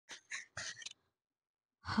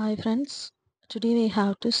Hi friends, today we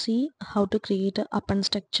have to see how to create a append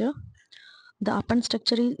structure. The append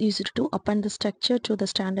structure is used to append the structure to the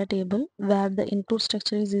standard table, where the include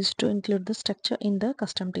structure is used to include the structure in the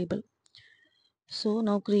custom table. So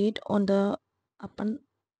now create on the append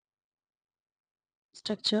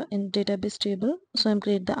structure in database table. So I'm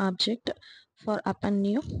create the object for append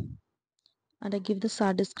new and I give the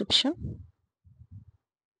SAR description.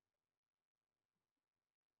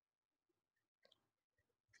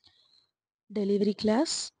 Delivery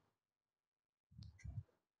class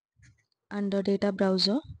under data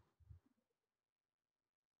browser.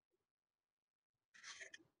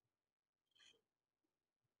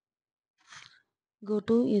 Go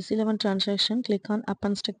to AC11 transaction, click on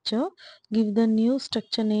append structure, give the new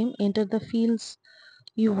structure name, enter the fields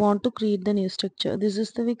you want to create the new structure. This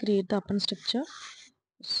is the way create the append structure.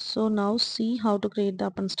 So now see how to create the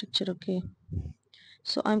append structure. Okay,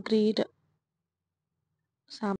 so I'm create